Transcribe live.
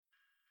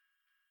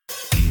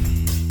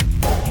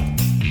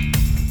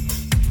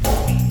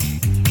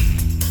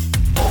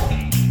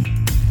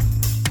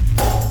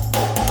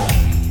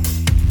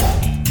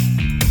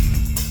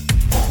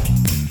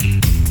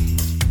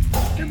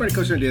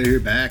Coach Daily here,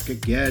 back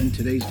again.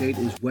 Today's date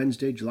is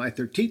Wednesday, July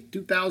 13th,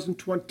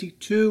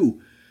 2022.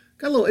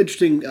 Got a little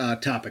interesting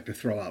topic to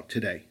throw out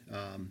today.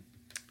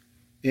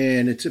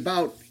 And it's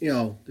about,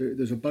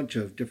 there's a bunch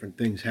of different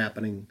things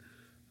happening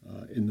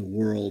in the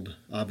world,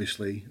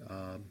 obviously.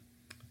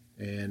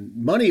 And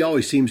money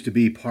always seems to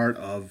be part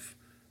of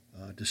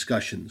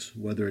discussions,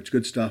 whether it's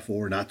good stuff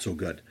or not so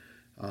good.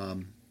 I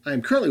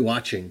am currently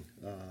watching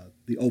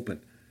the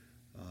Open,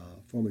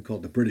 formerly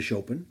called the British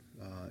Open.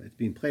 It's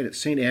being played at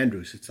St.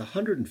 Andrews. It's the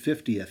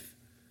 150th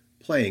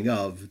playing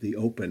of the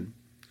Open.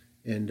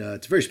 And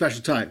it's a very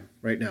special time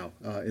right now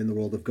in the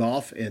world of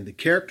golf. And the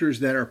characters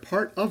that are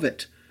part of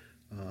it,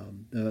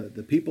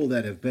 the people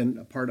that have been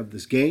a part of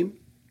this game,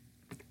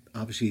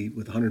 obviously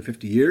with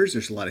 150 years,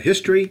 there's a lot of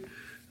history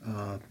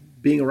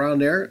being around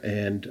there.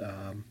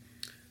 And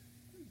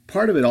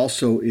part of it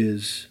also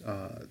is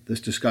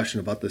this discussion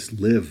about this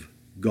LIV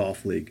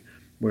Golf League,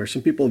 where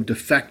some people have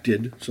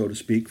defected, so to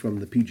speak, from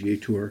the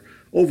PGA Tour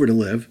over to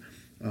LIV.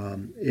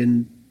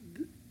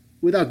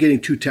 Without getting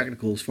too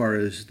technical as far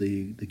as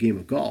the game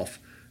of golf,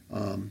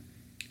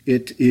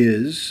 it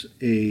is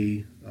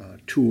a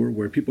tour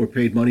where people are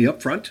paid money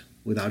up front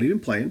without even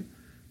playing.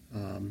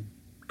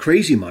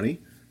 Crazy money.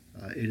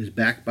 It is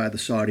backed by the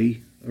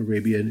Saudi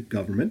Arabian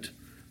government.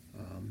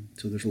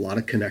 So there's a lot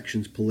of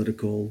connections,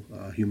 political,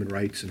 human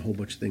rights, and a whole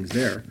bunch of things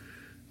there.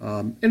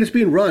 And it's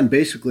being run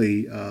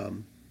basically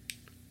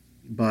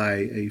by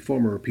a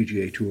former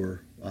PGA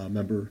Tour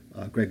member,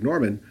 Greg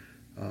Norman,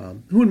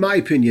 who in my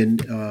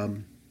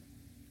opinion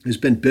has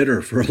been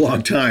bitter for a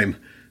long time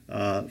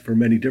for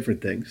many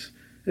different things.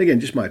 And again,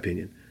 just my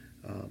opinion.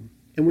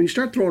 And when you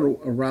start throwing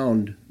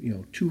around,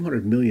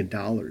 $200 million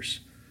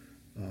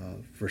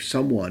for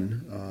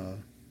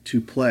someone to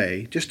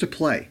play, just to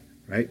play,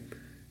 right?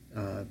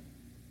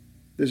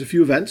 There's a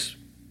few events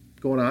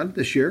going on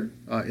this year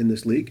in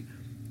this league.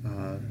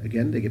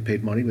 Again, they get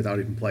paid money without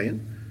even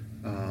playing.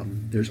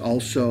 There's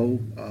also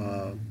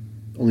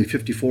only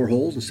 54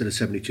 holes instead of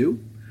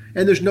 72.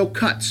 And there's no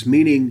cuts,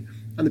 meaning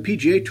on the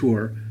PGA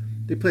Tour,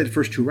 they play the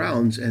first two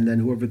rounds, and then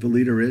whoever the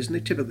leader is, and they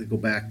typically go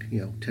back,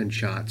 10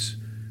 shots.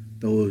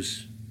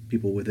 Those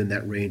people within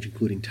that range,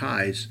 including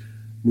ties,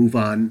 move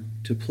on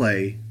to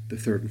play the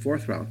third and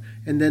fourth round.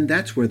 And then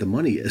that's where the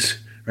money is,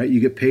 right? You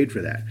get paid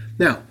for that.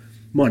 Now,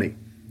 money.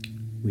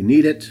 We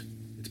need it.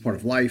 It's part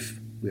of life.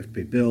 We have to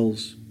pay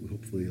bills. We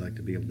hopefully like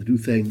to be able to do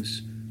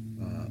things,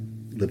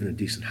 live in a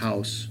decent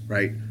house,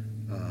 right?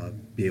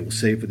 Be able to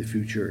save for the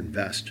future,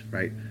 invest,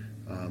 right?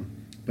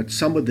 But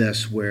some of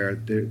this where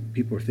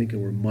people are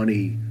thinking where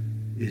money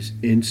is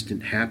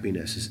instant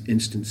happiness, is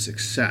instant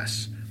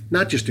success,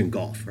 not just in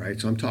golf, right?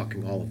 So I'm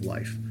talking all of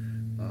life.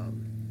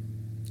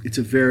 It's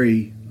a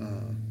very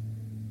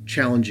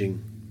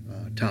challenging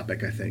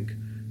topic, I think,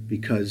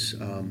 because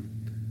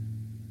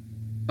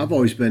I've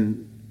always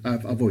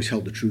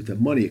held the truth that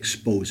money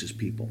exposes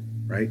people,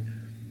 right?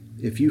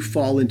 If you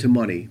fall into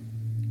money,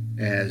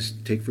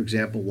 take for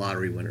example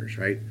lottery winners,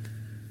 right?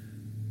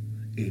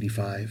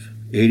 85,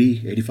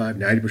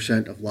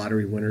 90% of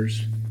lottery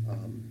winners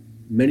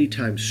many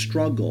times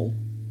struggle,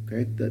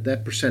 okay?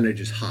 That percentage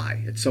is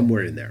high. It's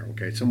somewhere in there,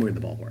 okay? It's somewhere in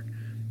the ballpark.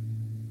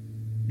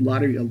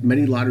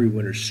 Many lottery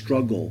winners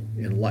struggle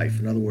in life.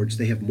 In other words,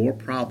 they have more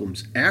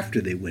problems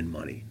after they win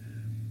money,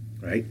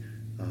 right?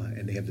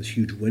 And they have this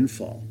huge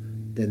windfall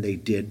than they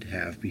did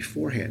have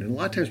beforehand. And a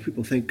lot of times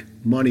people think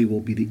money will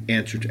be the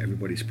answer to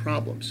everybody's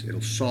problems.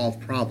 It'll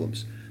solve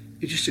problems.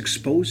 It just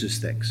exposes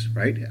things,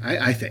 right?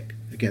 I think.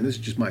 Again, this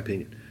is just my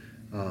opinion.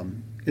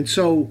 And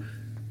so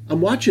I'm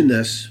watching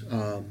this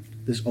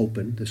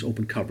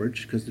open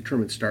coverage because the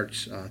tournament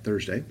starts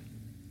Thursday.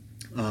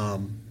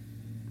 And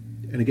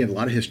again, a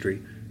lot of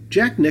history.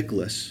 Jack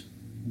Nicklaus,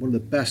 one of the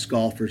best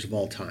golfers of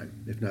all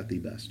time, if not the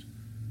best,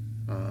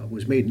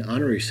 was made an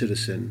honorary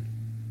citizen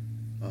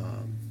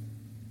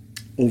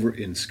over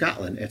in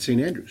Scotland at St.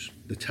 Andrews,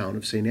 the town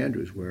of St.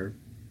 Andrews, where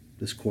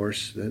this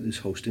course is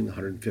hosting the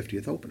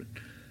 150th Open.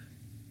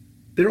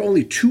 There are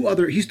only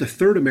he's the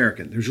third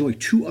American. There's only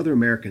two other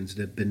Americans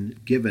that have been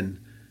given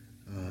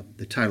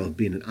the title of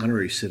being an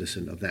honorary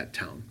citizen of that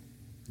town.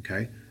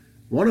 Okay?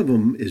 One of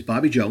them is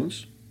Bobby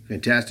Jones,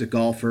 fantastic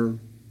golfer,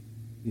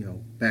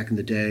 back in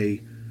the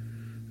day,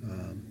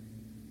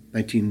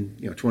 20s,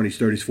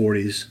 30s,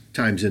 40s,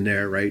 times in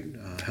there, right?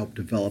 Helped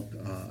develop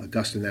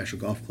Augusta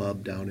National Golf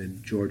Club down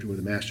in Georgia where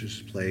the Masters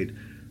is played.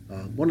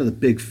 One of the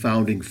big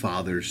founding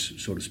fathers,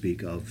 so to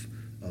speak, of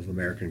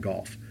American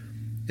golf.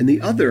 And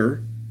the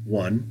other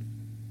one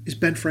is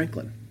Ben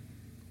Franklin.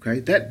 Okay,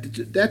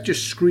 that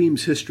just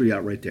screams history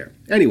out right there.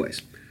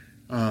 Anyways,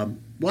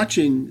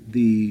 watching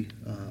the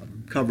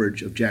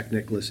coverage of Jack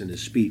Nicklaus and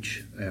his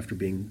speech after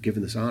being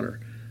given this honor,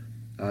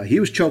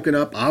 he was choking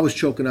up, I was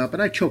choking up,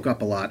 and I choke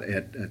up a lot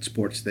at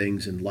sports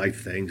things and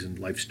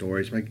life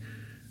stories.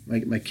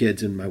 My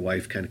kids and my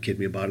wife kind of kid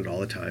me about it all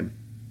the time.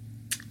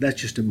 That's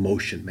just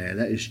emotion, man.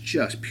 That is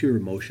just pure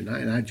emotion.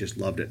 And I just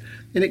loved it.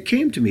 And it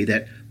came to me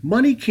that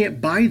money can't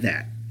buy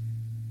that,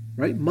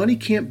 right? Money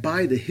can't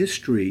buy the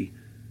history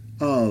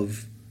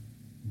of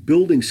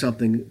building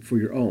something for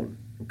your own,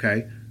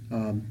 okay?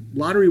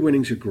 Lottery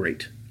winnings are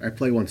great. I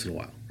play once in a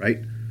while, right?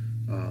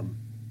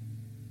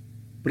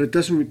 But it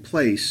doesn't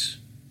replace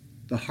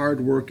the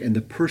hard work and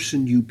the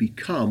person you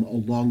become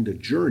along the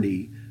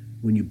journey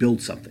when you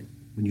build something,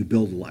 when you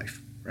build a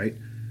life, right?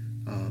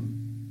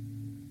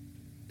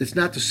 It's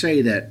not to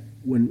say that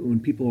when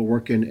people are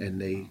working and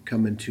they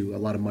come into a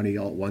lot of money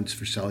all at once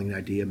for selling an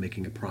idea,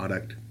 making a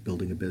product,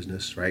 building a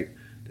business, right?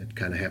 That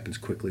kind of happens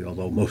quickly,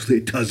 although mostly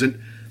it doesn't.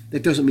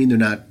 That doesn't mean they're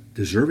not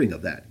deserving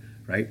of that,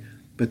 right?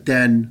 But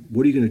then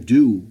what are you going to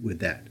do with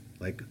that?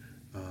 Like,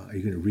 are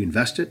you going to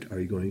reinvest it? Are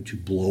you going to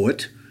blow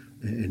it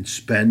and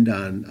spend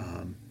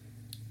on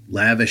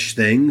lavish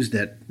things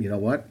that, you know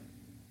what?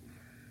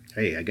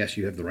 Hey, I guess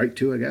you have the right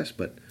to, I guess.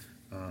 But,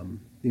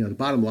 the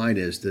bottom line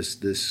is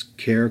this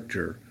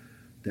character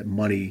that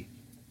money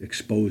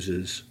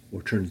exposes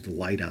or turns the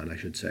light on, I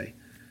should say,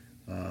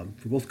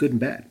 for both good and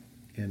bad.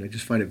 And I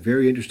just find it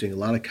very interesting. A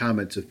lot of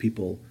comments of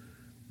people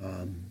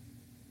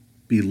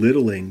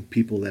belittling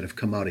people that have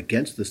come out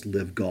against this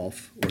Live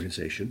Golf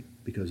organization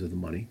because of the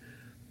money,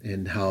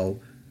 and how,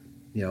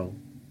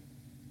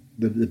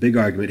 the big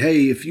argument,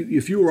 hey, if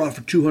you were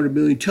offered $200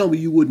 million, tell me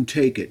you wouldn't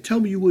take it. Tell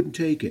me you wouldn't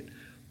take it.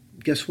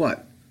 Guess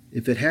what?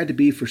 If it had to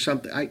be for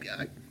something,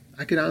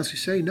 I could honestly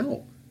say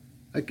no.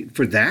 I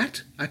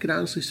could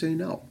honestly say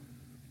no.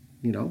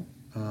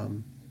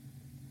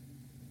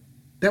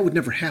 That would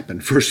never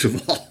happen, first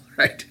of all,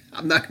 right?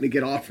 I'm not going to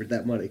get offered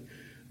that money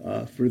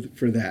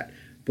for that.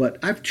 But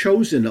I've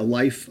chosen a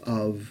life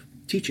of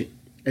teaching,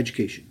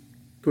 education,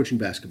 coaching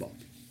basketball.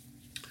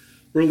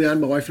 Early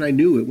on, my wife and I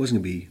knew it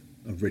wasn't going to be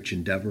a rich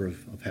endeavor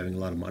of having a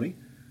lot of money,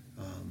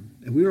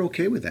 and we were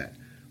okay with that.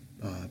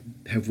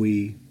 Have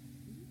we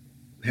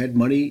had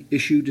money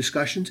issue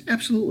discussions?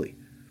 Absolutely.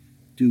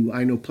 Do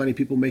I know plenty of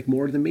people make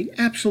more than me?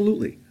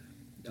 Absolutely.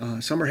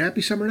 Some are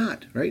happy, some are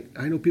not, right?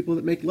 I know people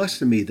that make less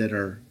than me that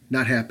are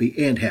not happy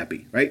and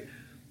happy, right?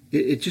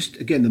 It just,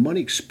 again, the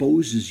money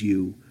exposes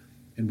you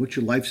and what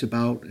your life's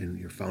about and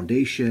your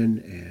foundation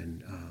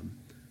and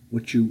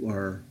what you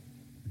are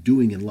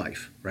doing in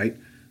life, right?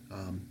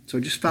 So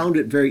I just found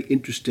it very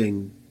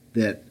interesting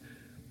that,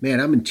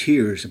 man, I'm in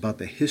tears about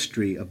the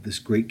history of this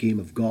great game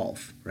of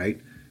golf, right?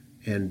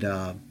 And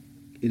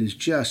it is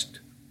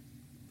just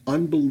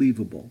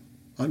unbelievable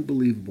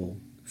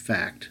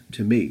fact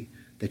to me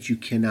that you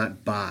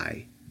cannot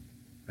buy,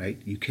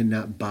 right? You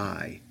cannot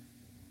buy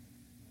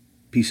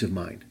peace of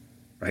mind,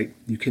 right?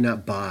 You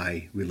cannot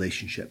buy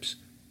relationships,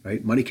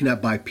 right? Money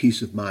cannot buy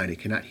peace of mind. It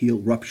cannot heal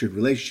ruptured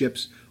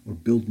relationships or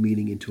build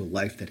meaning into a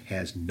life that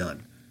has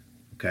none,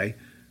 okay?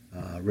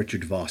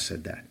 Richard DeVos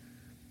said that,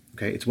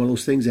 okay? It's one of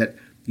those things that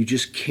you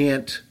just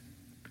can't,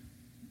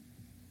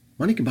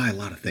 money can buy a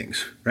lot of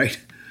things, right?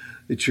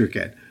 It sure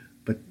can.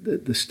 But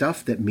the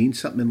stuff that means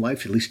something in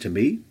life, at least to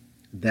me,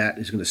 that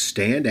is going to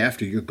stand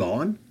after you're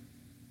gone,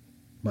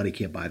 money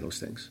can't buy those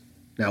things.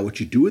 Now, what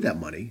you do with that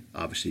money,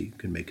 obviously,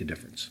 can make a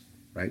difference,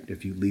 right?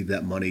 If you leave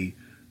that money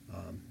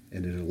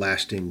and there's a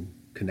lasting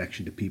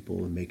connection to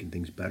people and making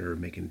things better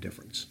and making a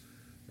difference,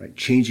 right?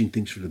 Changing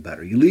things for the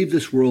better. You leave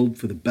this world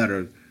for the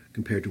better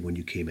compared to when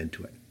you came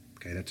into it.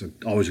 Okay, that's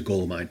always a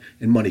goal of mine.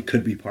 And money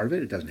could be part of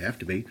it. It doesn't have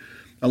to be.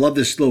 I love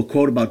this little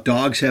quote about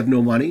dogs have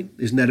no money.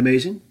 Isn't that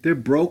amazing? They're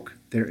broke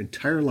their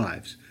entire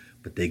lives,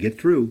 but they get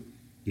through.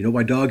 You know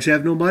why dogs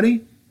have no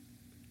money?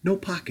 No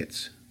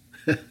pockets.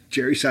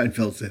 Jerry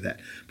Seinfeld said that.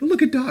 But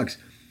look at dogs.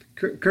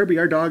 Kirby,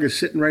 our dog, is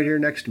sitting right here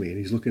next to me, and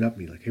he's looking up at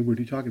me like, hey, what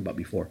are you talking about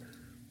before?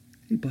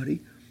 Hey,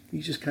 buddy.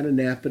 He's just kind of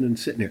napping and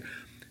sitting here.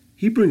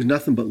 He brings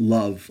nothing but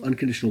love,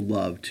 unconditional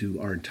love, to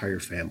our entire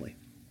family,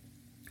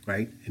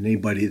 right? And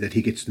anybody that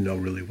he gets to know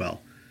really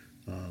well.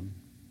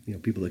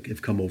 People that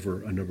have come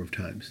over a number of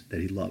times that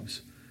he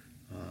loves.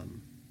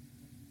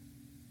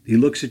 He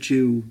looks at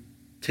you,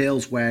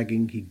 tail's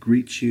wagging, he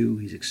greets you,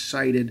 he's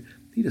excited.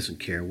 He doesn't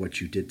care what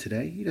you did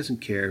today. He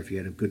doesn't care if you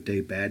had a good day,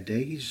 bad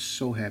day. He's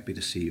so happy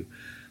to see you.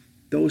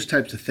 Those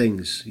types of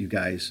things, you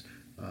guys,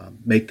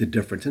 make the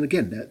difference. And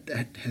again,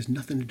 that has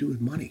nothing to do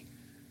with money,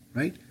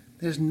 right?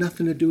 That has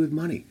nothing to do with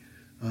money.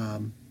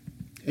 And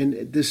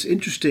this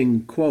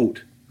interesting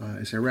quote,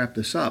 as I wrap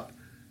this up,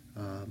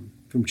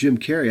 from Jim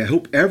Carrey, I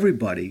hope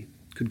everybody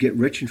could get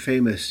rich and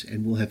famous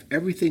and will have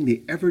everything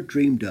they ever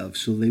dreamed of,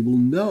 so they will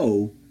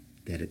know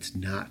that it's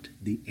not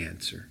the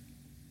answer.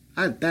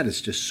 That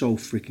is just so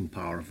freaking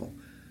powerful,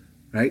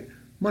 right?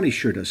 Money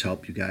sure does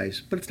help you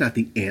guys, but it's not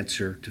the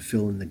answer to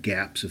fill in the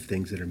gaps of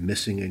things that are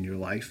missing in your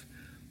life,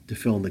 to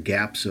fill in the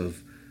gaps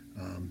of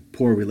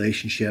poor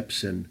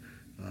relationships and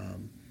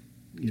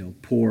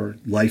poor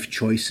life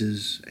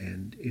choices,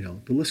 and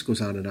the list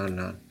goes on and on and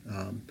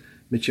on.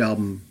 Mitch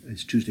Albom,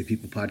 his Tuesday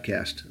People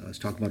podcast, is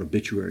talking about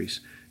obituaries,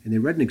 and they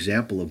read an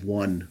example of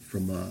one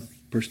from a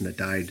person that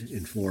died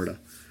in Florida,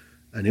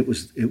 and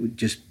it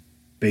just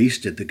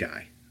basted the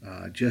guy,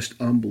 just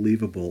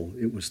unbelievable.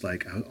 It was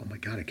like, oh my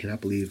God, I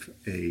cannot believe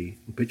a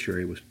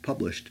obituary was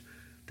published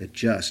that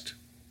just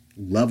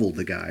leveled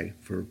the guy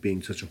for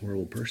being such a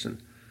horrible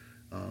person.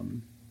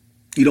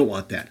 You don't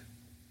want that.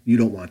 You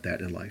don't want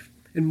that in life,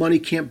 and money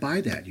can't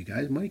buy that, you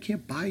guys. Money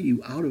can't buy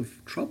you out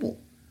of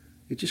trouble.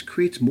 it just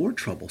creates more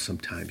trouble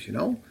sometimes, you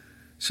know?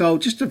 So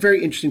just a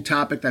very interesting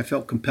topic that I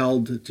felt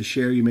compelled to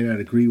share. You may not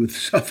agree with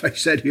stuff I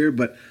said here,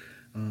 but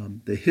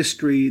the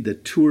history, the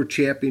Tour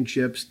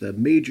Championships, the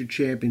major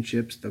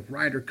championships, the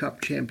Ryder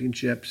Cup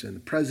Championships, and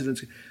the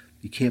President's,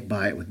 you can't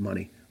buy it with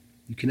money.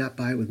 You cannot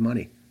buy it with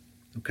money,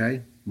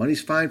 okay?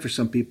 Money's fine for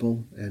some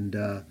people,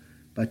 but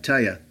I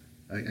tell you,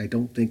 I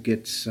don't think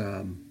it's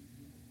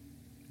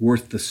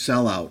worth the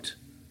sellout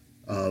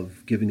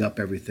of giving up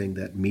everything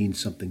that means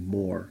something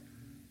more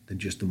than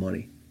just the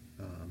money.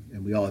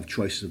 And we all have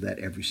choices of that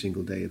every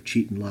single day, of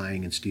cheating,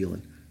 lying, and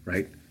stealing,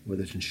 right?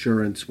 Whether it's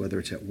insurance, whether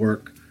it's at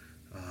work,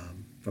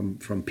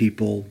 from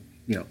people,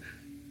 you know.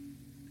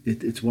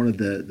 It's one of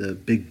the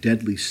big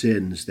deadly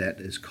sins that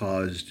has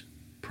caused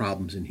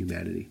problems in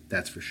humanity,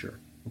 that's for sure,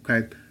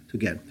 okay? So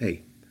again,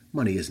 hey,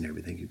 money isn't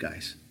everything, you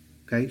guys,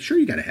 okay? Sure,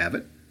 you got to have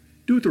it.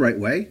 Do it the right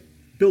way.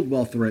 Build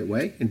wealth the right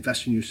way.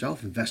 Invest in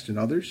yourself, invest in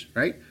others,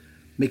 right?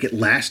 Make it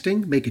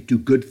lasting, make it do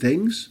good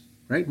things,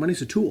 right?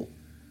 Money's a tool.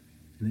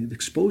 And it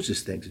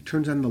exposes things. It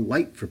turns on the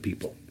light for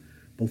people.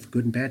 Both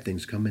good and bad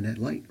things come in that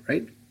light,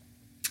 right?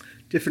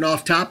 Different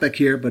off topic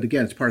here, but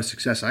again, it's part of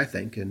success, I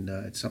think, and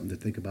it's something to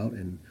think about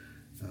and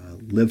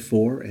live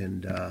for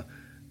and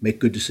make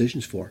good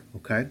decisions for,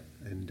 okay?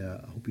 And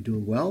I hope you're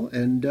doing well,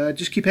 and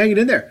just keep hanging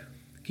in there.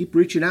 Keep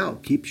reaching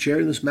out. Keep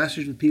sharing this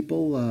message with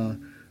people.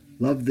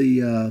 Love the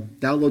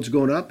downloads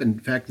going up. In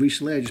fact,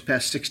 recently I just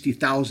passed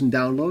 60,000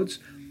 downloads,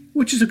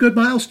 which is a good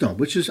milestone,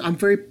 I'm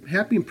very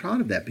happy and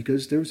proud of that,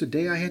 because there was a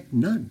day I had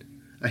none.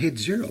 I had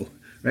 0,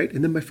 right?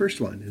 And then my first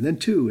one, and then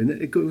 2, and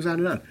it goes on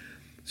and on.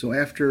 So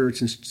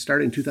since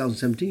starting in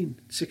 2017,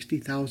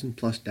 60,000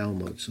 plus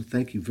downloads. So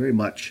thank you very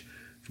much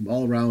from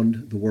all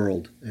around the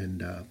world,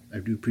 and I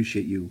do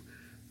appreciate you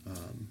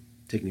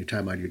taking your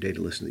time out of your day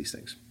to listen to these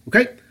things.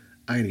 Okay,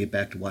 I'm going to get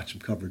back to watch some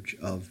coverage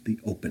of the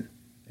Open,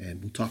 and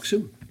we'll talk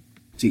soon.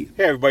 See you.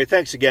 Hey, everybody.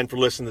 Thanks again for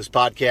listening to this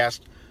podcast.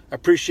 I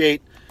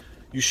appreciate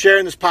you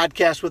sharing this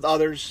podcast with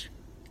others,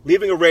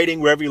 leaving a rating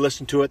wherever you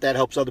listen to it. That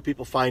helps other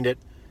people find it,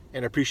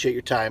 and I appreciate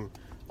your time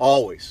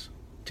always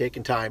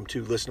taking time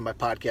to listen to my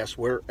podcast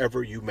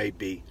wherever you may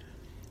be.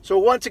 So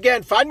once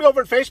again, find me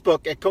over on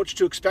Facebook at Coach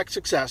to Expect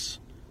Success,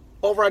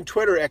 over on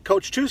Twitter at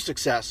Coach to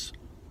Success,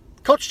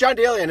 Coach John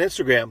Daly on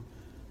Instagram,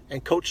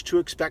 and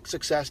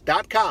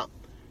CoachToExpectSuccess.com.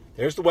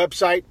 There's the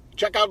website.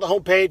 Check out the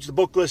homepage. The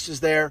book list is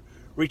there.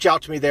 Reach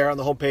out to me there on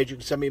the homepage. You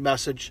can send me a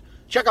message.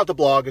 Check out the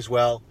blog as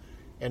well.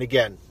 And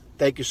again,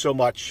 thank you so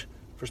much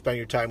for spending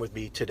your time with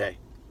me today.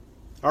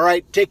 All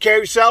right, take care of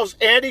yourselves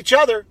and each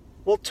other.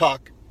 We'll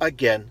talk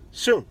again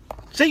soon.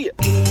 See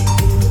you.